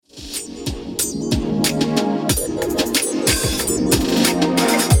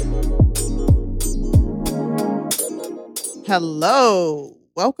Hello.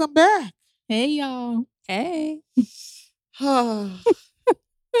 Welcome back. Hey, y'all. Hey.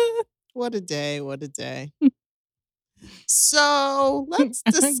 What a day. What a day. So let's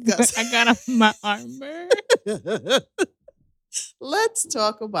discuss. I got off my armor. Let's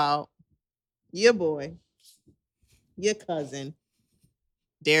talk about your boy, your cousin,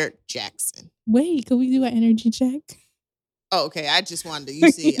 Derek Jackson. Wait, can we do an energy check? Oh, okay. I just wanted to,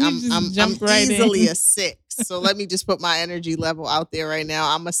 you see, You I'm jumped right easily in. a 6. So let me just put my energy level out there right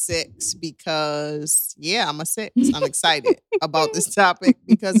now. I'm a 6 because, I'm a 6. I'm excited about this topic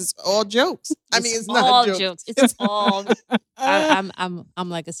because it's all jokes. It's not all jokes. It's all. I'm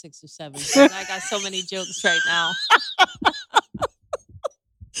like a 6 or 7. I got so many jokes right now.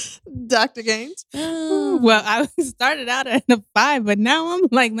 Dr. Gaines. Well, I started out at a 5, but now I'm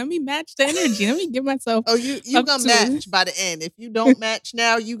like, let me match the energy. Let me give myself. Oh, you up gonna to match by the end. If you don't match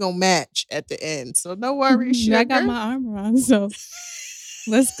now, you gonna match at the end. So no worries, sugar. I got my armor on, so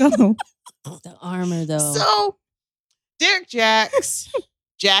let's go. The armor, though. So Derek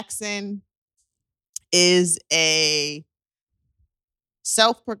Jackson is a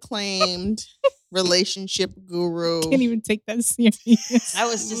self-proclaimed relationship guru. Can't even take that serious. I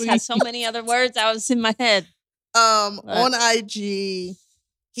was just had so many other words. I was in my head. On IG,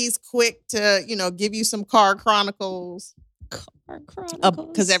 he's quick to, give you some car chronicles. Car chronicles.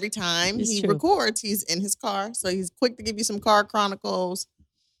 Because every time he records, he's in his car. So he's quick to give you some car chronicles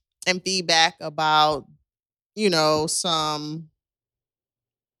and feedback about, some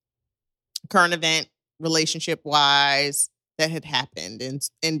current event relationship-wise that had happened.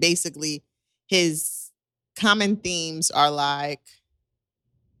 And basically his common themes are like,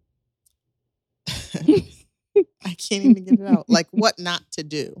 I can't even get it out. Like what not to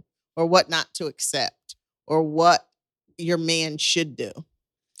do or what not to accept or what your man should do.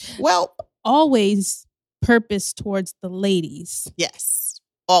 Well, always purpose towards the ladies. Yes,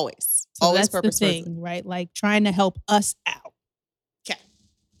 always. So always that's purpose the thing, right? Like trying to help us out. Okay.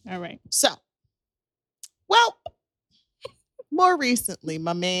 All right. So, well, more recently,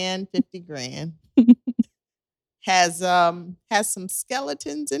 my man, 50 grand, has some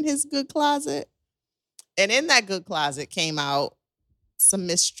skeletons in his good closet. And in that good closet came out some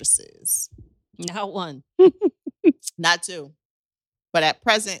mistresses. Not 1. Not 2. But at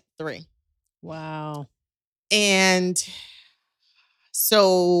present, 3. Wow. And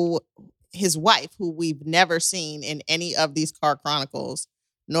so his wife, who we've never seen in any of these car chronicles,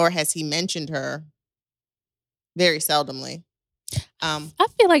 nor has he mentioned her, very seldomly. I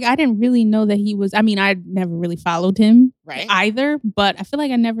feel like I didn't really know that he was. I mean, I never really followed him either, but I feel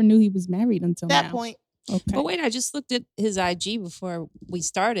like I never knew he was married until that now. point. Okay. But wait, I just looked at his IG before we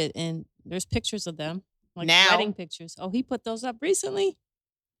started, and there's pictures of them, like now, wedding pictures. Oh, he put those up recently.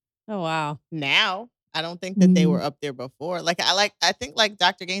 Oh wow! Now I don't think that they were up there before. I think like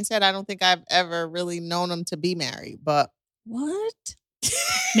Dr. Gaines said, I don't think I've ever really known him to be married. But what?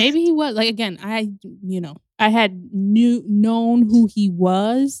 Maybe he was. Like again, I had known who he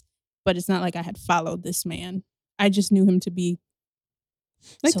was, but it's not like I had followed this man. I just knew him to be,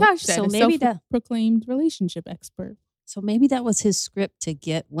 like Tosh said, a self-proclaimed relationship expert. So maybe that was his script to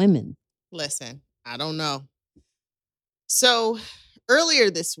get women. Listen, I don't know. So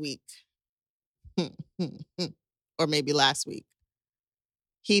earlier this week, or maybe last week,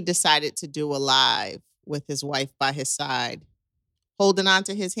 he decided to do a live with his wife by his side, holding on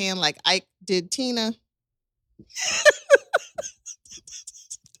to his hand like Ike did Tina.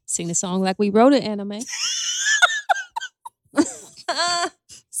 Sing the song like we wrote it, anime.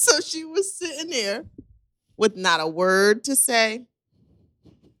 So she was sitting there with not a word to say,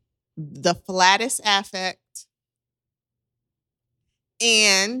 the flattest affect,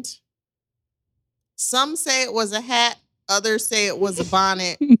 and some say it was a hat, others say it was a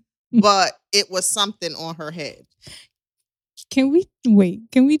bonnet, but it was something on her head. Can we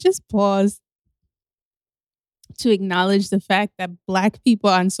just pause to acknowledge the fact that Black people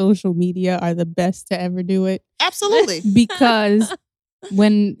on social media are the best to ever do it? Absolutely. Because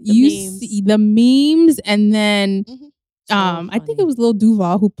when you see the memes and then I think it was Lil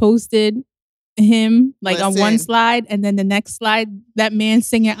Duval who posted him on one slide, and then the next slide, that man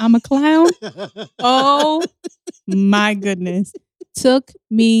singing "I'm a Clown." Oh my goodness. Took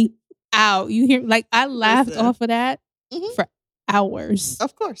me out. You hear, I laughed off of that for hours.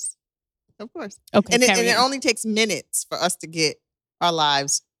 Of course. Okay. And it only takes minutes for us to get our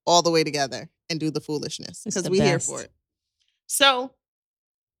lives all the way together and do the foolishness because we're here for it. So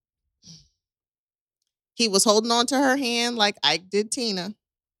he was holding on to her hand like Ike did Tina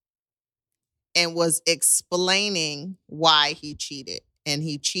and was explaining why he cheated. And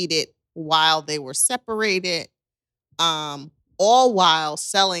he cheated while they were separated, All while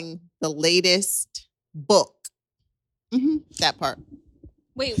selling the latest book. Mm-hmm, that part.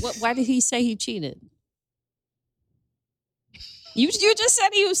 Wait, why did he say he cheated? You just said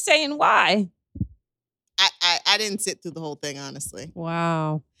he was saying why. I didn't sit through the whole thing, honestly.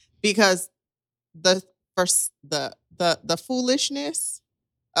 Wow. Because the foolishness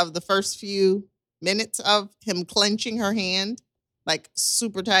of the first few minutes of him clenching her hand, like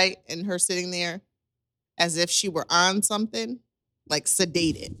super tight, and her sitting there as if she were on something, like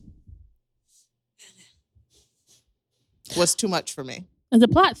sedated, was too much for me. The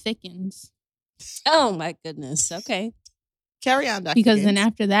plot thickens. Oh my goodness. Okay. Carry on, Dr. Because Gaines. then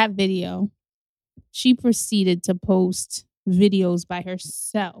after that video, she proceeded to post videos by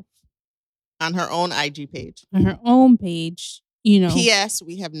herself. On her own IG page. On her own page, you know. P.S.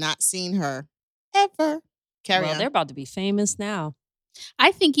 We have not seen her ever. Carry on. They're about to be famous now.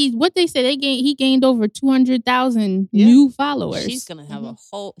 I think he gained over 200,000 new followers. She's gonna have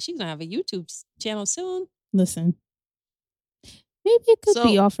she's gonna have a YouTube channel soon. Listen. Maybe it could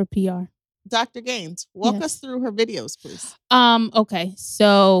be all for PR. Dr. Gaines, walk us through her videos, please. Okay.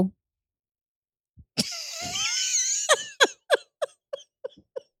 So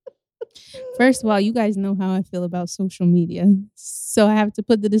first of all, you guys know how I feel about social media. So I have to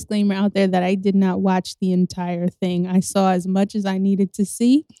put the disclaimer out there that I did not watch the entire thing. I saw as much as I needed to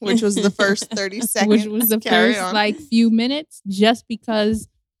see. Which was the first 30 seconds. Which was the first few minutes, just because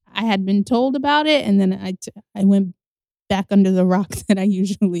I had been told about it. And then I went back under the rock that I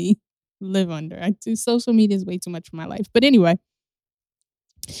usually live under. Social media is way too much for my life. But anyway,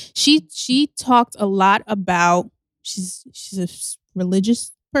 she talked a lot about, she's a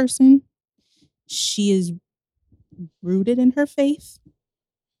religious person. She is rooted in her faith.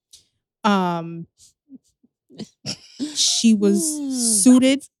 She was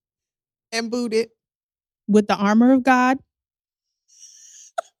suited and booted with the armor of God.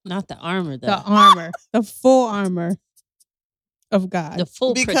 Not the armor, though. The armor, the full armor of God. The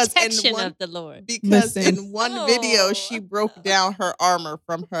full protection of the Lord. Because in one video, she broke down her armor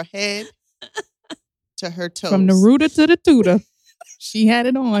from her head to her toes. From the rooter to the tutor. She had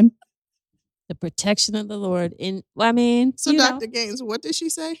it on. The protection of the Lord. So Dr. Gaines, what did she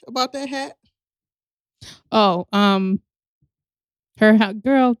say about that hat? Oh, her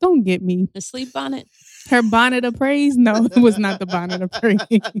girl, don't get me. The sleep bonnet. Her bonnet of praise? No, it was not the bonnet of praise.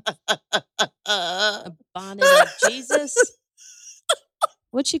 The bonnet of Jesus.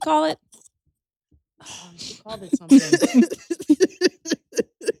 What'd she call it? Oh, she called it something.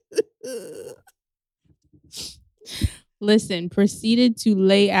 Listen, proceeded to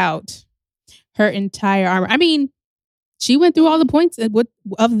lay out her entire armor. I mean, she went through all the points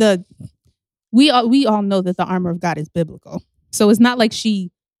we all know that the armor of God is biblical. So it's not like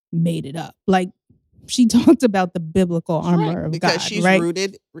she made it up. Like, she talked about the biblical armor of God. Because she's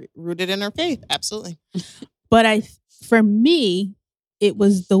rooted in her faith. Absolutely. But for me, it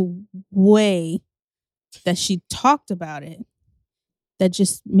was the way that she talked about it that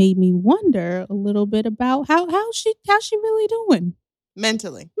just made me wonder a little bit about how's she really doing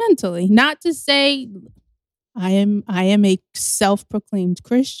mentally. Not to say I am a self-proclaimed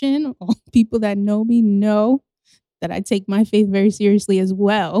Christian. All people that know me know that I take my faith very seriously as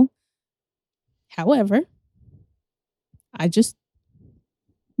well. However, I just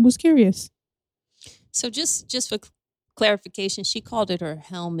was curious. So just for clarification, she called it her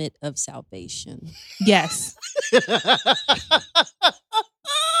helmet of salvation. Yes. The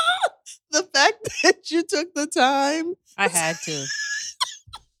fact that you took the time. I had to.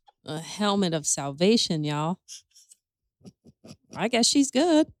 A helmet of salvation, y'all. I guess she's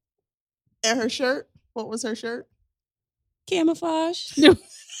good. And her shirt? What was her shirt? Camouflage.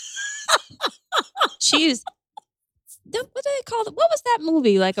 She's... What do they call it? What was that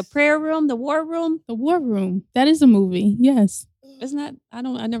movie? Like a prayer room? The War Room? The War Room. That is a movie. Yes. Isn't that? I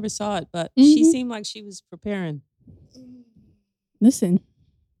never saw it, but she seemed like she was preparing. Listen.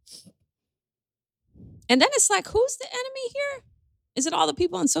 And then it's like, who's the enemy here? Is it all the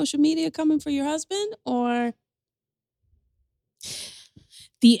people on social media coming for your husband, or?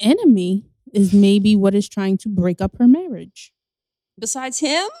 The enemy is maybe what is trying to break up her marriage. Besides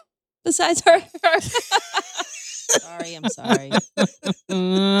him? Besides her? I'm sorry.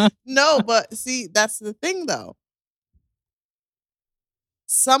 No, but see, that's the thing though.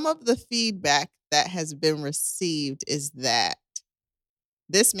 Some of the feedback that has been received is that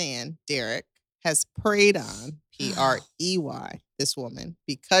this man, Derek, has preyed on, P-R-E-Y, this woman,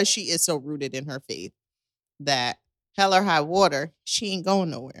 because she is so rooted in her faith, that hell or high water, she ain't going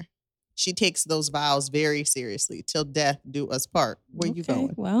nowhere. She takes those vows very seriously. Till death do us part. Where you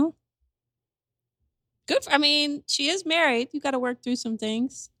going? Well, Good. I mean, she is married. You got to work through some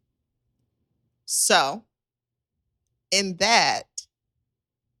things. So, in that,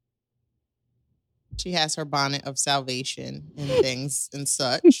 she has her bonnet of salvation and things and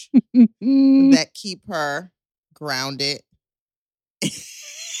such that keep her grounded.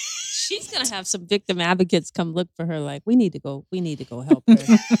 She's gonna have some victim advocates come look for her. Like, we need to go help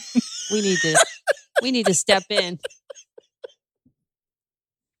her. we need to step in.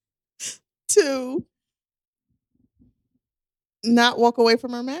 To not walk away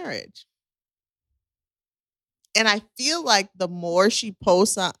from her marriage. And I feel like the more she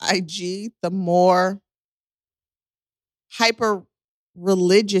posts on IG, the more hyper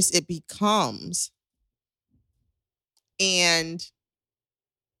religious it becomes. And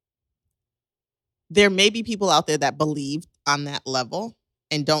there may be people out there that believe on that level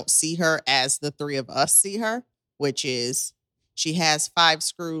and don't see her as the three of us see her, which is she has 5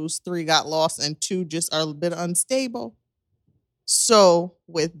 screws, 3 got lost, and 2 just are a bit unstable. So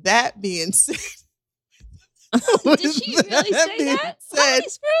with that being said, did she really say that? How many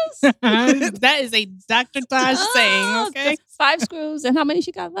screws? That is a Dr. Taj saying, okay? 5 screws, and how many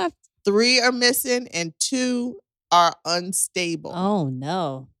she got left? 3 are missing and 2 are unstable. Oh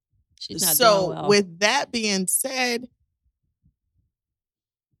no. She's not doing well. With that being said,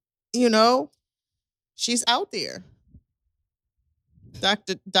 she's out there.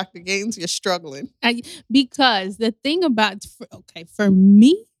 Dr. Gaines, you're struggling. Because the thing about, for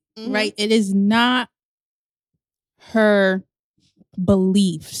me, right, it is not her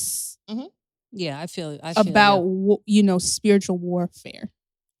beliefs. Mm-hmm. Yeah, I feel about, spiritual warfare.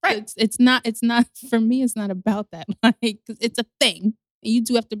 Right. It's not, for me, it's not about that. Like, it's a thing. And you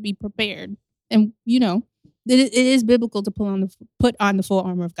do have to be prepared. And, it is biblical to put on the full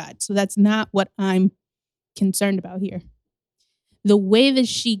armor of God. So that's not what I'm concerned about here. The way that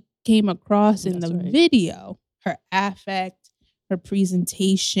she came across in the video, her affect, her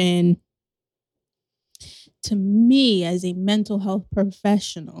presentation, to me as a mental health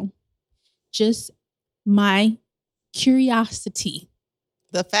professional, just my curiosity.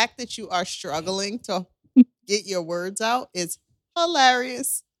 The fact that you are struggling to get your words out is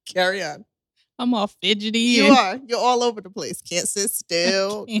hilarious. Carry on. I'm all fidgety. You are. You're all over the place. Can't sit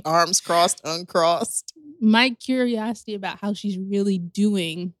still. Arms crossed, uncrossed. My curiosity about how she's really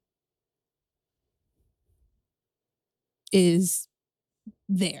doing is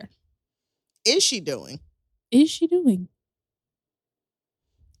there. Is she doing? Is she doing?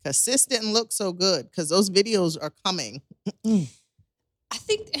 Because sis didn't look so good because those videos are coming. I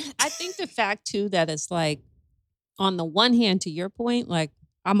think the fact too that it's like, on the one hand, to your point, like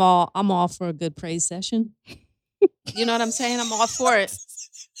I'm all for a good praise session. You know what I'm saying? I'm all for it.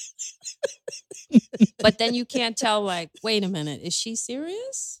 But then you can't tell, like, wait a minute, is she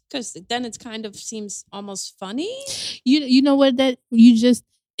serious? Because then it kind of seems almost funny. You know what? It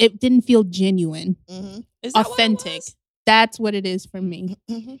didn't feel genuine, Is that authentic. That's what it is for me.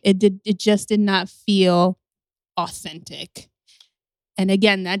 It just did not feel authentic. And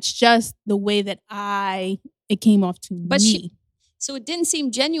again, that's just the way that it came off to me. So it didn't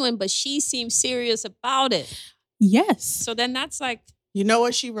seem genuine, but she seemed serious about it. Yes. So then that's like... You know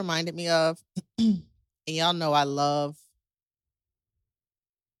what she reminded me of? And y'all know I love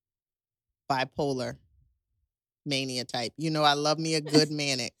bipolar mania type. I love me a good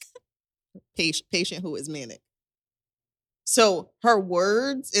manic. Patient who is manic. So her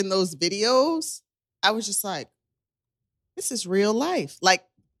words in those videos, I was just like, this is real life. Like,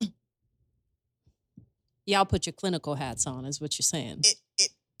 y'all put your clinical hats on, is what you're saying.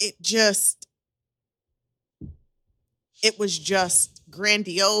 It was just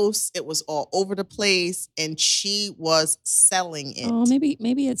grandiose. It was all over the place, and she was selling it. Oh,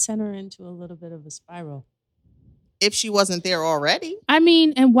 maybe it sent her into a little bit of a spiral. If she wasn't there already. I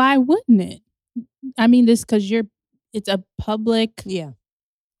mean, and why wouldn't it? I mean, this because it's a public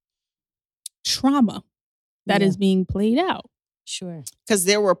trauma that is being played out. Sure. Because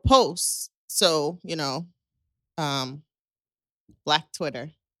there were posts. So, Black Twitter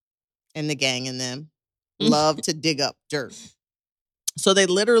and the gang in them love to dig up dirt. So they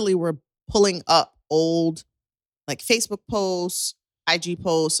literally were pulling up old, like, Facebook posts, IG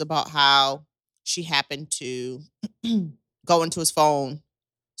posts about how she happened to go into his phone,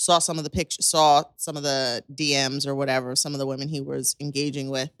 saw some of the pictures, saw some of the DMs or whatever, some of the women he was engaging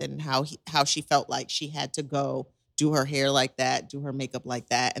with, and how she felt like she had to go do her hair like that, do her makeup like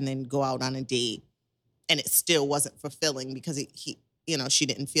that, and then go out on a date. And it still wasn't fulfilling because she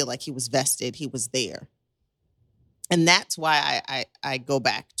didn't feel like he was vested. He was there. And that's why I go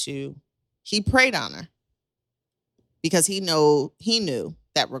back to, he prayed on her because he knew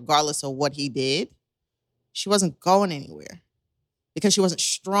that regardless of what he did, she wasn't going anywhere because she wasn't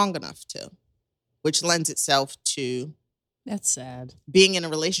strong enough to, which lends itself to that's sad. Being in a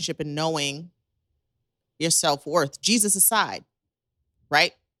relationship and knowing your self-worth, Jesus aside,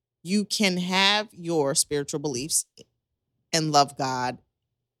 right? You can have your spiritual beliefs and love God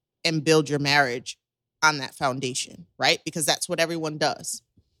and build your marriage on that foundation, right? Because that's what everyone does.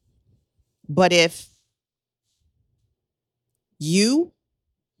 But if your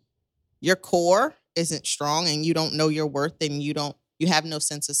core isn't strong and you don't know your worth and you have no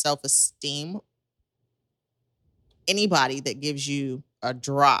sense of self-esteem, anybody that gives you a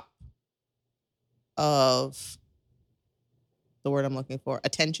drop of the word I'm looking for,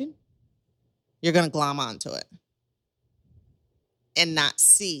 attention, you're going to glom onto it and not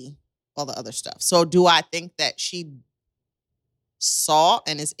see all the other stuff. So do I think that she saw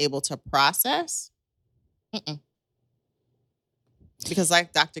and is able to process? Because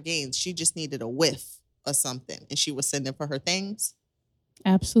like Dr. Gaines, she just needed a whiff of something and she was sending for her things.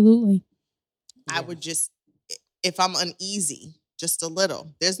 Absolutely. I would just, if I'm uneasy, just a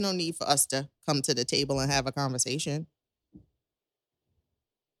little, there's no need for us to come to the table and have a conversation.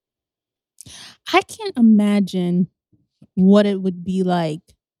 I can't imagine what it would be like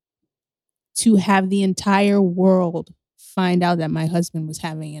to have the entire world find out that my husband was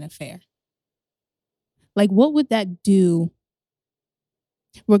having an affair. Like, what would that do?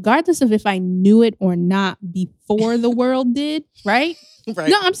 Regardless of if I knew it or not before the world did, right? Right.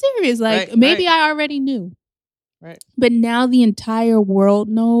 No, I'm serious. Like, maybe I already knew. Right. But now the entire world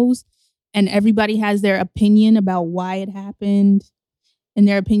knows and everybody has their opinion about why it happened and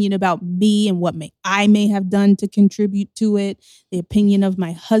their opinion about me and what I may have done to contribute to it, the opinion of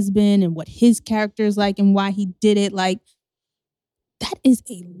my husband and what his character is like and why he did it. Like, that is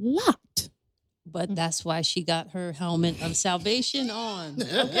a lot. But that's why she got her helmet of salvation on.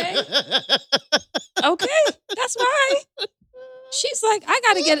 Okay? Okay? That's why. She's like, I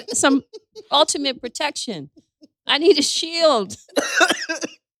got to get some ultimate protection. I need a shield.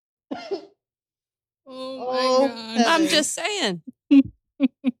 Oh, my God. I'm just saying.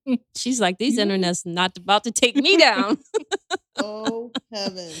 She's like, these internet's not about to take me down. Oh,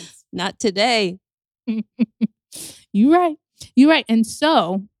 heavens. Not today. You're right. You're right. And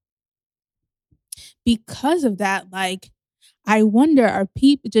so, because of that, like, I wonder,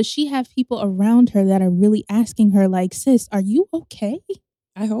 does she have people around her that are really asking her, like, sis, are you okay?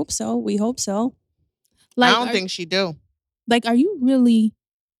 I hope so. We hope so. Like, I don't think she do. Like, are you really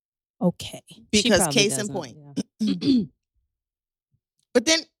okay? Because case in point. Yeah. But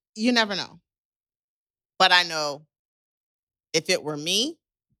then you never know. But I know if it were me,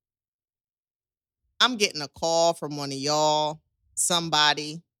 I'm getting a call from one of y'all,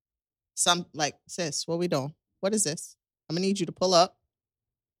 somebody, like, sis, what we doing? What is this? I'm gonna need you to pull up.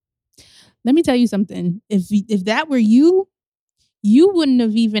 Let me tell you something. If that were you, you wouldn't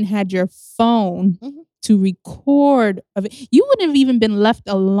have even had your phone to record of it. You wouldn't have even been left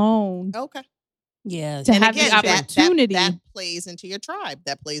alone. Okay. Yeah. To have the opportunity. That plays into your tribe.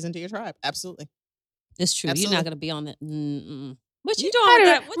 Absolutely. It's true. Absolutely. You're not going to be on that. What you doing with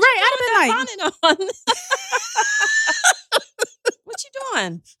that? What right. you doing with that bonnet on? What you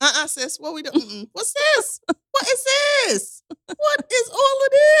doing? Sis. What we doing? What's this? What is this? What is all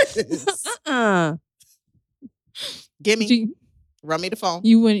of this? Gimme. Run me the phone.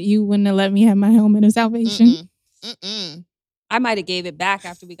 You wouldn't have let me have my helmet of salvation. I might have gave it back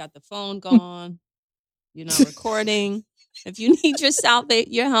after we got the phone gone. You're not recording. If you need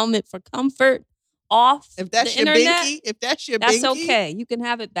your helmet for comfort off if that's the your internet, binky, that's okay. You can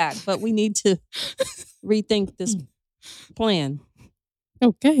have it back, but we need to rethink this plan.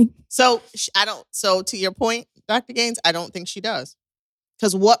 Okay. So So to your point, Dr. Gaines, I don't think she does.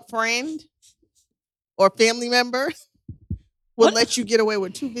 Because what friend or family member would let you get away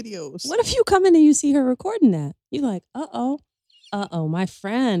with 2 videos? What if you come in and you see her recording that? You're like, uh-oh, my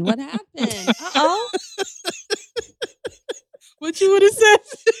friend, what happened? Uh-oh. What you would have said?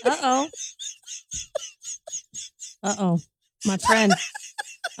 Uh-oh, my friend.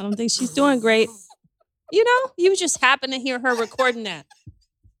 I don't think she's doing great. You know, you just happen to hear her recording that.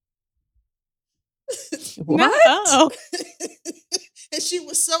 What? Uh-oh. And she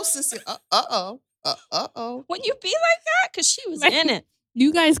was so sincere. Uh-oh. Would you be like that? Because she was in it.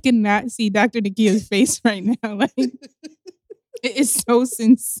 You guys cannot see Dr. Nakia's face right now. Like, it is so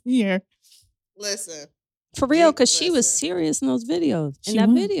sincere. Listen. For real, because she was serious in those videos.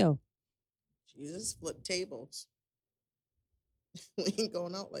 Video. Jesus flipped tables. We ain't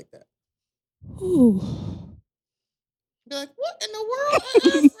going out like that. Ooh. Be like, what in the world?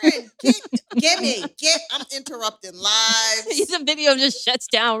 Friend, I'm interrupting lives. the video just shuts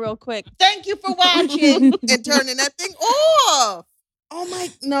down real quick. Thank you for watching and turning that thing off. Oh my,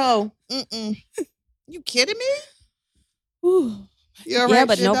 no. You kidding me? Yeah, right,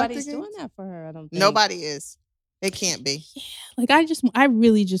 but nobody's doing that for her, I don't think. Nobody is. It can't be. Yeah, like I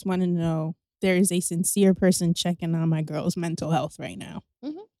really just want to know there is a sincere person checking on my girl's mental health right now.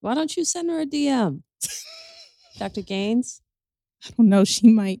 Mm-hmm. Why don't you send her a DM? Dr. Gaines? I don't know. She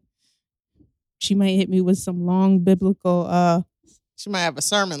might hit me with some long biblical she might have a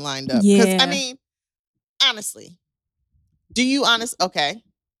sermon lined up. Yeah. Because I mean, honestly, okay.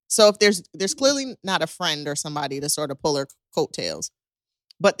 So if there's clearly not a friend or somebody to sort of pull her coattails,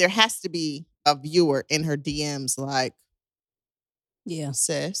 but there has to be a viewer in her DMs like, yeah,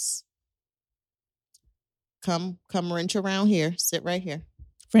 sis, come wrench around here. Sit right here.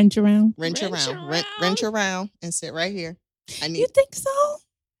 Wrench around? Wrench around and sit right here. You think so?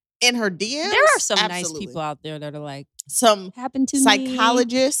 In her DMs? There are some nice people out there that are like, some happened to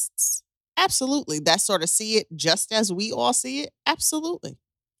psychologists. Me. Absolutely. That sort of see it just as we all see it. Absolutely.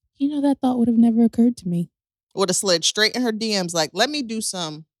 You know, that thought would have never occurred to me. Would have slid straight in her DMs like, let me do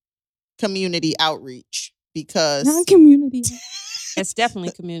some community outreach because... Not community. It's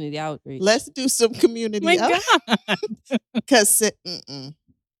definitely community outreach. Let's do some community outreach. Because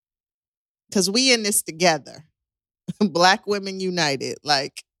we in this together. Black Women United.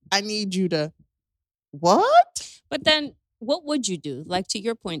 Like, I need you to... What? But then... what would you do? Like, to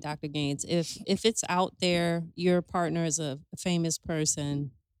your point, Dr. Gaines, if it's out there, your partner is a famous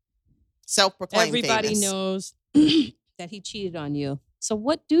person. Self-proclaimed everybody famous. knows that he cheated on you. So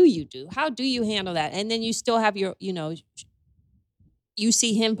what do you do? How do you handle that? And then you still have your, you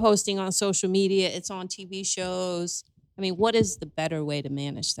see him posting on social media. It's on TV shows. I mean, what is the better way to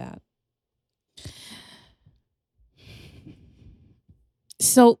manage that?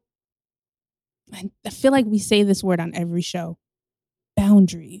 So I feel like we say this word on every show.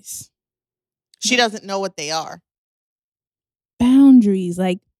 Boundaries. She doesn't know what they are. Boundaries.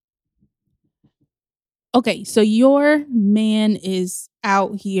 Like, okay, so your man is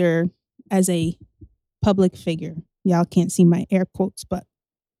out here as a public figure. Y'all can't see my air quotes, but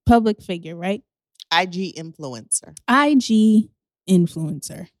public figure, right? IG influencer. IG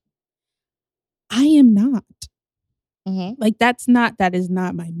influencer. I am not. Mm-hmm. Like, that is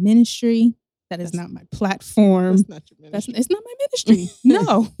not my ministry. That's not my platform. That's not your ministry. It's not my ministry.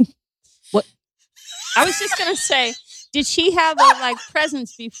 No. What? I was just going to say, did she have a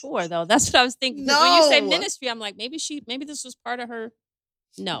presence before though? That's what I was thinking. No. When you say ministry, I'm like, maybe this was part of her.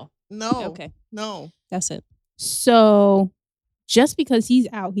 No. Okay. No. That's it. So just because he's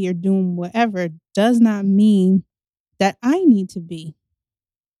out here doing whatever does not mean that I need to be.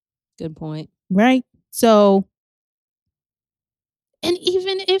 Good point. Right? So, and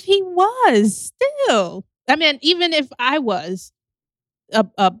even if he was still, I mean, even if I was,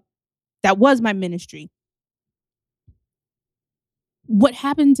 that was my ministry. What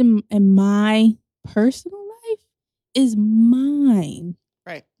happens in my personal life is mine.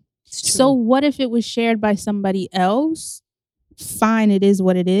 Right. So what if it was shared by somebody else? Fine, it is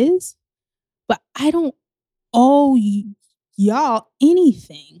what it is. But I don't owe y'all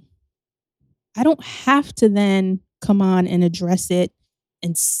anything. I don't have to then come on and address it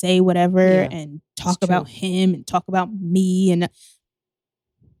and say whatever and talk about him and talk about me. And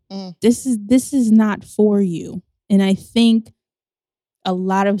this is not for you. And I think a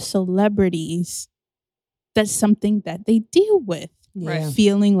lot of celebrities, that's something that they deal with. Right.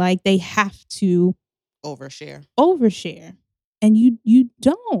 Feeling like they have to overshare. And you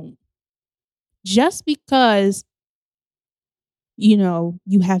don't. Just because,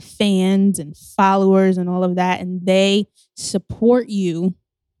 you have fans and followers and all of that, and they support you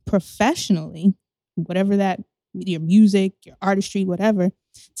professionally, whatever that, your music, your artistry, whatever,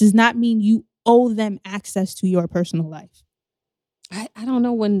 does not mean you owe them access to your personal life. I don't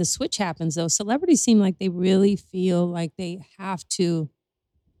know when the switch happens, though. Celebrities seem like they really feel like they have to.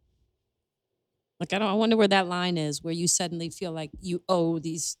 Like, I wonder where that line is, where you suddenly feel like you owe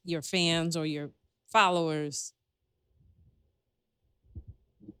your fans or your followers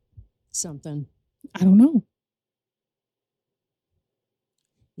something. I don't know.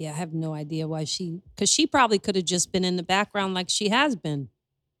 Yeah, I have no idea why because she probably could have just been in the background like she has been.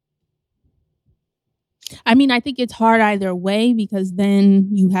 I mean, I think it's hard either way, because then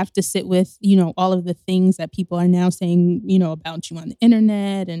you have to sit with, all of the things that people are now saying, about you on the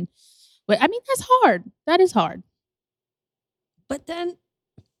internet. But I mean, that's hard. That is hard. But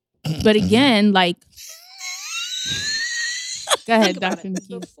again, like, go ahead, Dr.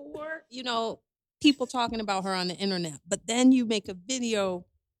 Nikki. Before, people talking about her on the internet, but then you make a video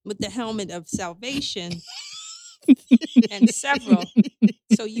with the helmet of salvation and several.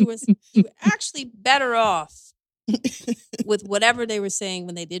 So you were actually better off with whatever they were saying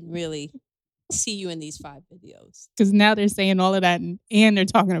when they didn't really see you in these 5 videos. Because now they're saying all of that and they're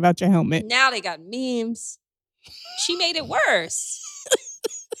talking about your helmet. Now they got memes. She made it worse.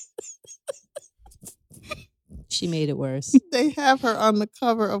 She made it worse. They have her on the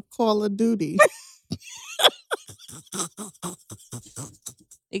cover of Call of Duty.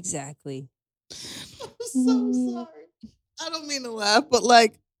 Exactly. I'm so sorry. I don't mean to laugh, but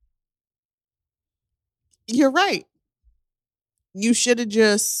like, you're right. You should have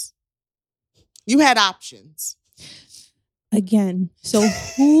you had options. Again, so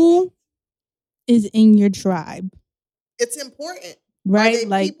who is in your tribe? It's important. Right? Are they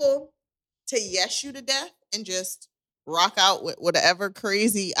like people to yes you to death and just rock out with whatever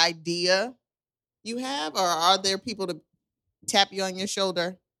crazy idea you have? Or are there people to tap you on your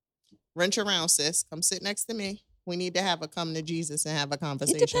shoulder, wrench around, sis, come sit next to me. We need to have a come to Jesus and have a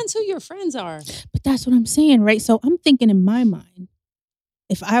conversation. It depends who your friends are. But that's what I'm saying, right? So I'm thinking in my mind,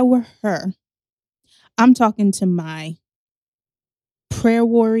 if I were her, I'm talking to my prayer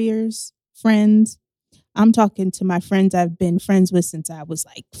warriors, friends. I'm talking to my friends I've been friends with since I was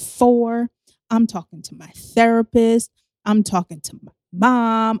like 4. I'm talking to my therapist. I'm talking to my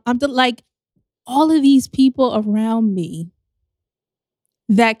mom. Like all of these people around me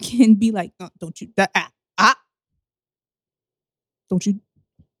that can be like, oh, don't you, don't you,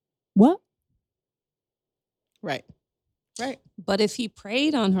 what? Right. Right. But if he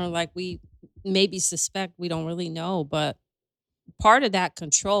preyed on her, like we maybe suspect, we don't really know, but part of that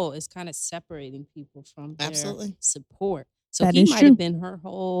control is kind of separating people from their support. So he might have been her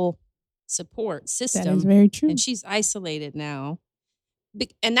whole support system. That is very true. And she's isolated now.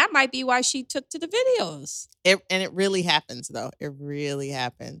 And that might be why she took to the videos. It really happens, though. It really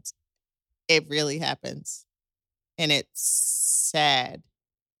happens. It really happens. And it's sad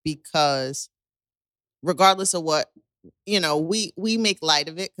because regardless of what, we make light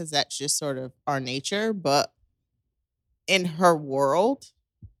of it because that's just sort of our nature. But in her world,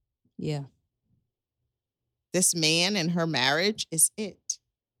 yeah, this man and her marriage is it.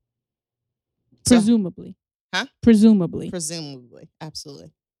 Presumably. Huh? Presumably.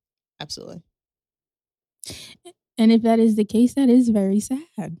 Absolutely. Absolutely. And if that is the case, that is very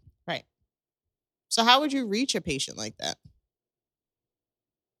sad. Right. So how would you reach a patient like that?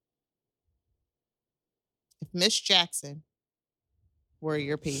 If Miss Jackson were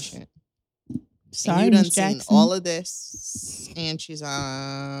your patient, sorry, and you done Miss seen Jackson. all of this, and she's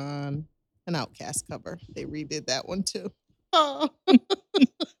on an Outcast cover. They redid that one too. Oh.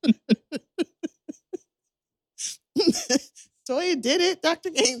 Toya did it.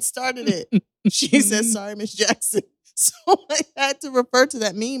 Dr. Gaines started it. She says, sorry, Miss Jackson. So I had to refer to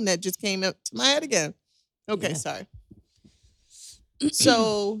that meme that just came up to my head again. Okay, yeah. Sorry.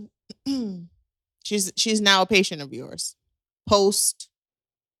 So she's now a patient of yours. Post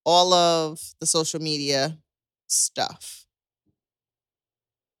all of the social media stuff.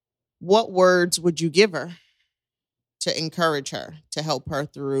 What words would you give her to encourage her, to help her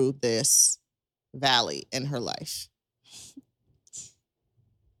through this valley in her life?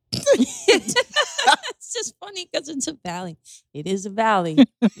 It's just funny because it's a valley. It is a valley.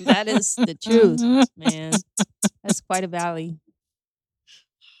 That is the truth, man. That's quite a valley.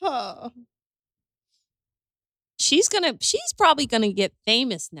 Oh. She's probably gonna get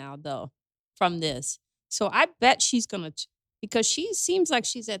famous now though from this. So I bet she's gonna, because she seems like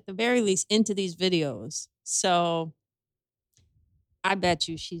she's at the very least into these videos. So I bet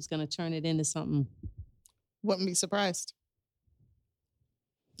you she's gonna turn it into something. Wouldn't be surprised.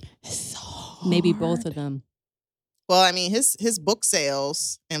 So maybe both of them. Well, I mean, his book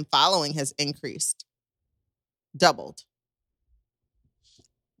sales and following has increased, doubled.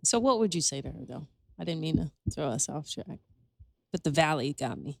 So what would you say to her though? I didn't mean to throw us off track, but the valley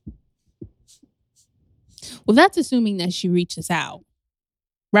got me. Well, that's assuming that she reaches out,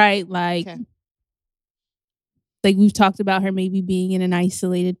 right? Like we've talked about her maybe being in an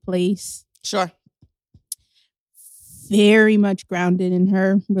isolated place. Sure. Very much grounded in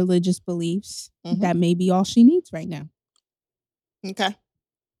her religious beliefs. Mm-hmm. That may be all she needs right now. Okay.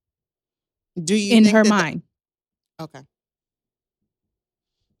 Do you in her mind? Okay.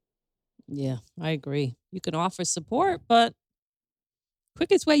 Yeah, I agree. You can offer support, but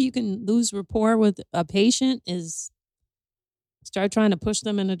quickest way you can lose rapport with a patient is start trying to push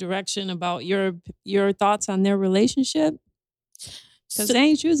them in a direction about your thoughts on their relationship. Because they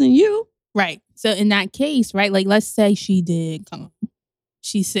ain't choosing you. Right. So in that case, right, like let's say she did come.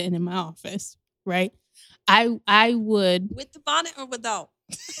 She's sitting in my office, right? I would. With the bonnet or without?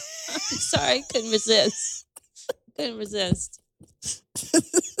 Sorry, couldn't resist. couldn't resist.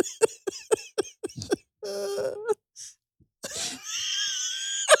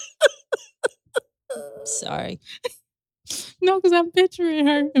 Sorry. No, because I'm picturing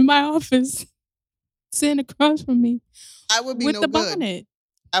her in my office sitting across from me. I would be with no the good. bonnet.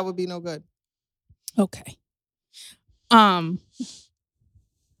 I would be no good. Okay.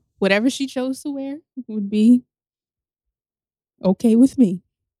 Whatever she chose to wear would be okay with me.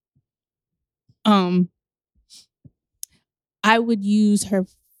 I would use her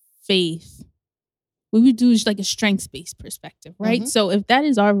faith. We would do like a strengths-based perspective, right? Mm-hmm. So if that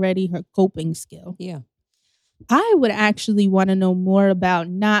is already her coping skill, yeah, I would actually want to know more about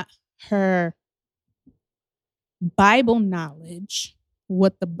not her Bible knowledge,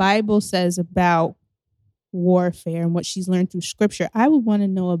 what the Bible says about warfare and what she's learned through scripture. I would want to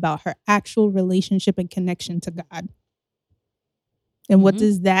know about her actual relationship and connection to God. And what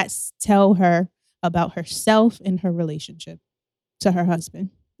does that tell her about herself and her relationship to her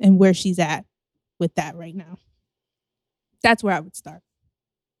husband and where she's at with that right now? That's where I would start.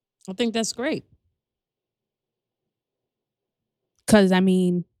 I think that's great. Because, I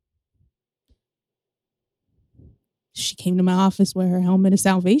mean, she came to my office with her helmet of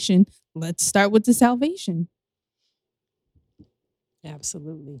salvation. Let's start with the salvation.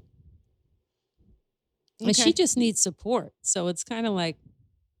 Absolutely. Okay. And she just needs support. So it's kind of like,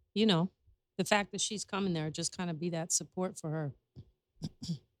 you know, the fact that she's coming there just kind of be that support for her.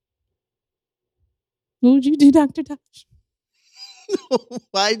 What would you do, Dr. Tosh?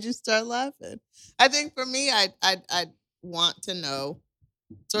 Why'd you start laughing? I think for me, I'd want to know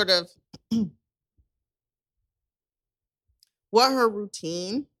sort of what her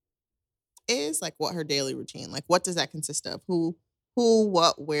routine is, like what her daily routine, like what does that consist of? Who,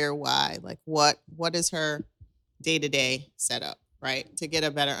 what, where, why? Like what is her day-to-day setup, right? To get a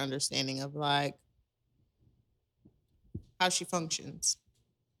better understanding of like how she functions.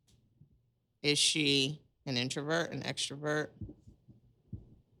 Is she an introvert, an extrovert?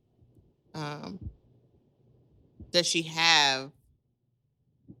 Does she have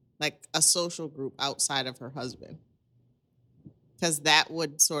like a social group outside of her husband? Because that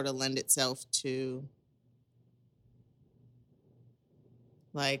would sort of lend itself to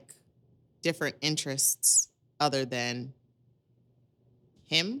like different interests other than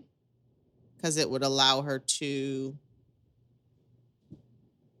him, because it would allow her to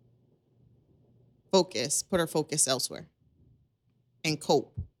put her focus elsewhere and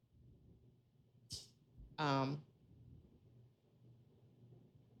cope.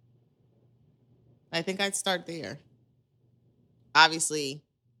 I think I'd start there. Obviously,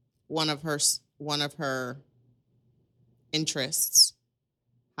 one of her interests,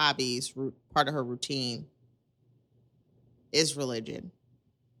 hobbies, part of her routine is religion.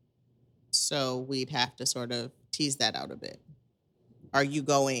 So we'd have to sort of tease that out a bit. Are you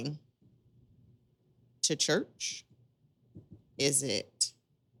going to church? Is it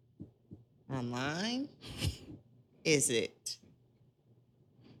online? Is it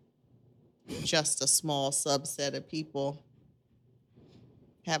just a small subset of people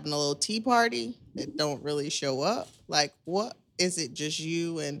having a little tea party that don't really show up? Like, what is it? Just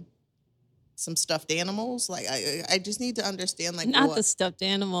you and some stuffed animals? Like, I just need to understand, like, not the stuffed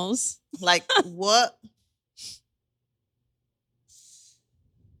animals. Like, what?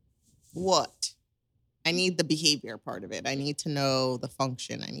 What? I need the behavior part of it. I need to know the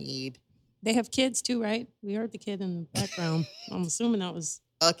function. They have kids too, right? We heard the kid in the background. I'm assuming that was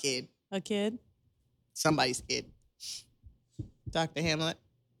a kid. A kid? Somebody's kid. Dr. Hamlet?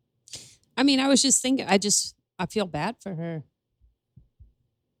 I mean, I was just thinking, I feel bad for her.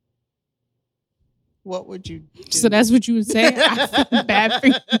 What would you do? So that's what you would say? I feel bad for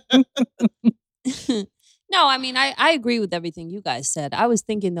you. No, I mean, I agree with everything you guys said. I was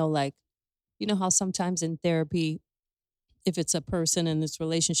thinking, though, like, you know how sometimes in therapy, if it's a person and it's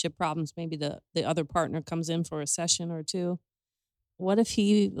relationship problems, maybe the other partner comes in for a session or two. What if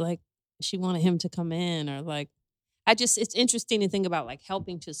she wanted him to come in, or like, it's interesting to think about like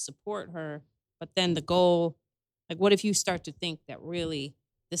helping to support her, but then the goal, like what if you start to think that really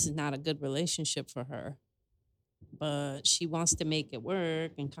this is not a good relationship for her, but she wants to make it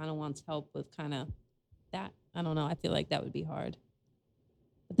work and kind of wants help with kind of that. I don't know. I feel like that would be hard,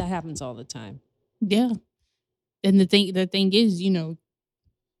 but that happens all the time. Yeah. And the thing is, you know,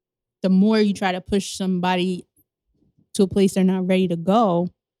 the more you try to push somebody to a place they're not ready to go,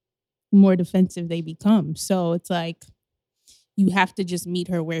 the more defensive they become. So it's like you have to just meet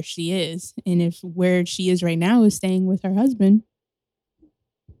her where she is. And if where she is right now is staying with her husband,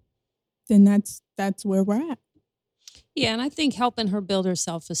 then that's where we're at. Yeah, and I think helping her build her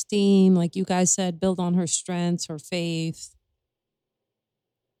self-esteem, like you guys said, build on her strengths, her faith.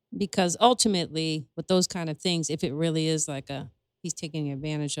 Because ultimately, with those kind of things, if it really is like he's taking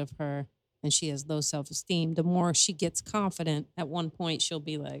advantage of her and she has low self-esteem, the more she gets confident, at one point she'll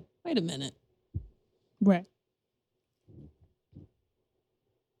be like, wait a minute. Right.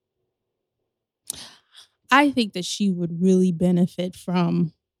 I think that she would really benefit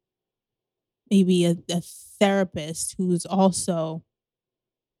from maybe a therapist who's also,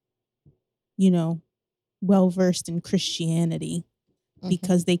 well-versed in Christianity,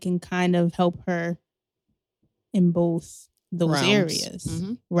 because they can kind of help her in both those areas.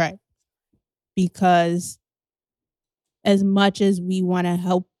 Mm-hmm. Right. Because as much as we want to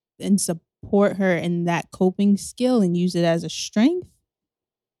help and support her in that coping skill and use it as a strength,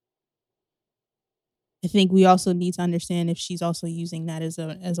 I think we also need to understand if she's also using that as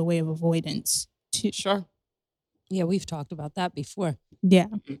a way of avoidance too. Sure. Yeah, we've talked about that before. Yeah.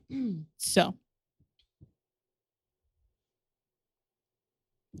 So.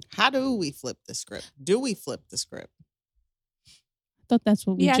 How do we flip the script? Do we flip the script? I thought that's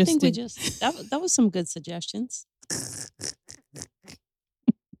what we just did. Yeah, I think that was some good suggestions.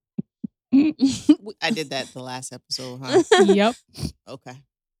 I did that the last episode, huh? Yep. Okay.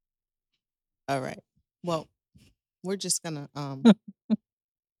 All right. Well, we're just gonna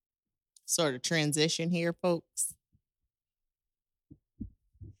sort of transition here, folks.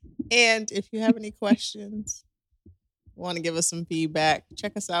 And if you have any questions, want to give us some feedback,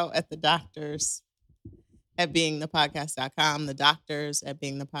 check us out at the doctors at beingthepodcast.com, the doctors at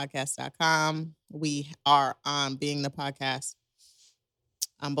beingthepodcast.com. We are on Being the Podcast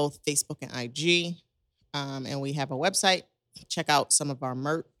on both Facebook and IG. And we have a website. Check out some of our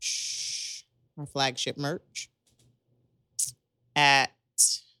merch, our flagship merch at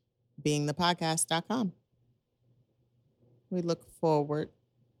beingthepodcast.com. We look forward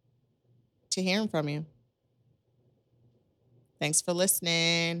to hearing from you. Thanks for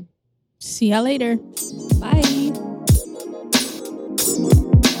listening. See y'all later. Bye.